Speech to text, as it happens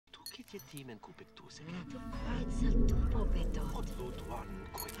timen kupektusek. Kaitseltu opetot. Otlu tuan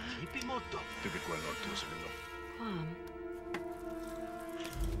kuin kipimoto. Typikuel ottiuselilla. Quam.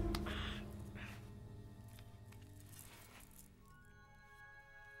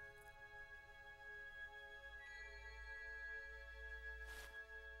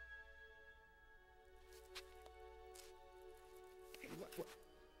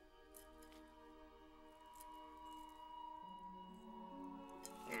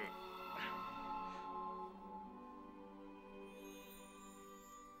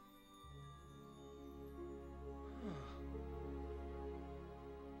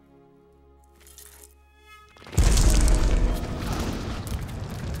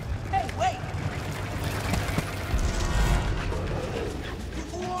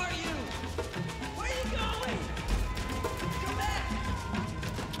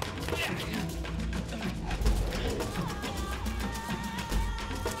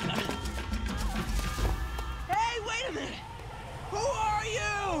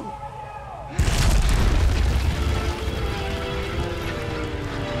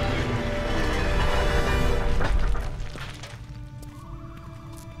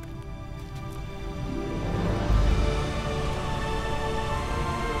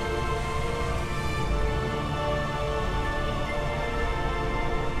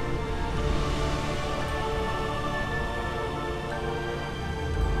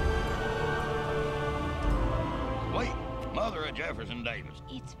 Mother of Jefferson Davis.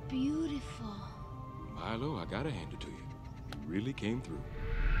 It's beautiful. Milo, I gotta hand it to you. You really came through.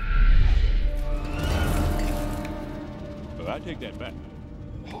 But I take that back.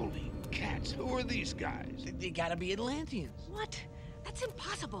 Holy cats, who are these guys? They gotta be Atlanteans. What? That's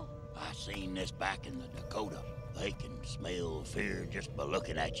impossible. I seen this back in the Dakota. They can smell fear just by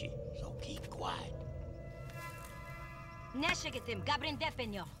looking at you, so keep quiet. Neshigitim gabrin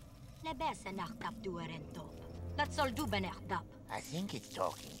depenyo. Lebesa nachtap duarento. That's all du benertap. I think it's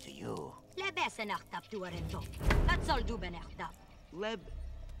talking to you. Lebesa nachtap duarento. That's all du benertap. Leb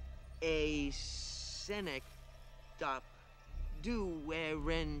a senec dop do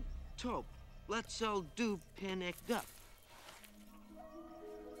weren top. Let's all do penek up.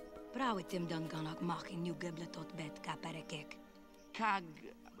 Prawitim dan ganak makin new gebletot bet kaperekek. Kag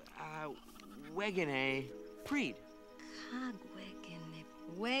wegene preed. Kag wegene.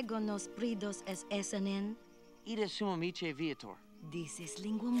 Wegonos pridos es esenin. Ida suamice viator. This is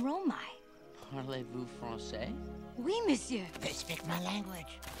linguam Romae. Parlez-vous français? Oui, monsieur. They speak my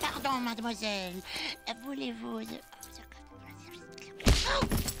language. Pardon, mademoiselle. Voulez-vous...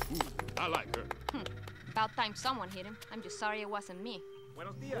 I like her. About time someone hit him. I'm just sorry it wasn't me.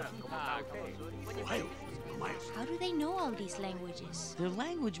 How do they know all these languages? Their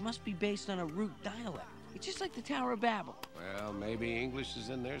language must be based on a root dialect. It's just like the Tower of Babel. Well, maybe English is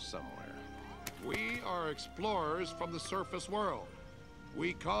in there somewhere. We are explorers from the surface world.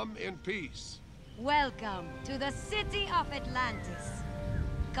 We come in peace. Welcome to the city of Atlantis.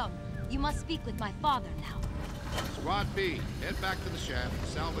 Come, you must speak with my father now. Squad B, head back to the shaft and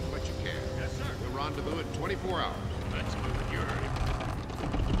salvage what you can. Yes, sir. We'll rendezvous in 24 hours. Let's move it, you heard him.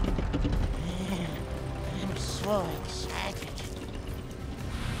 I'm so excited.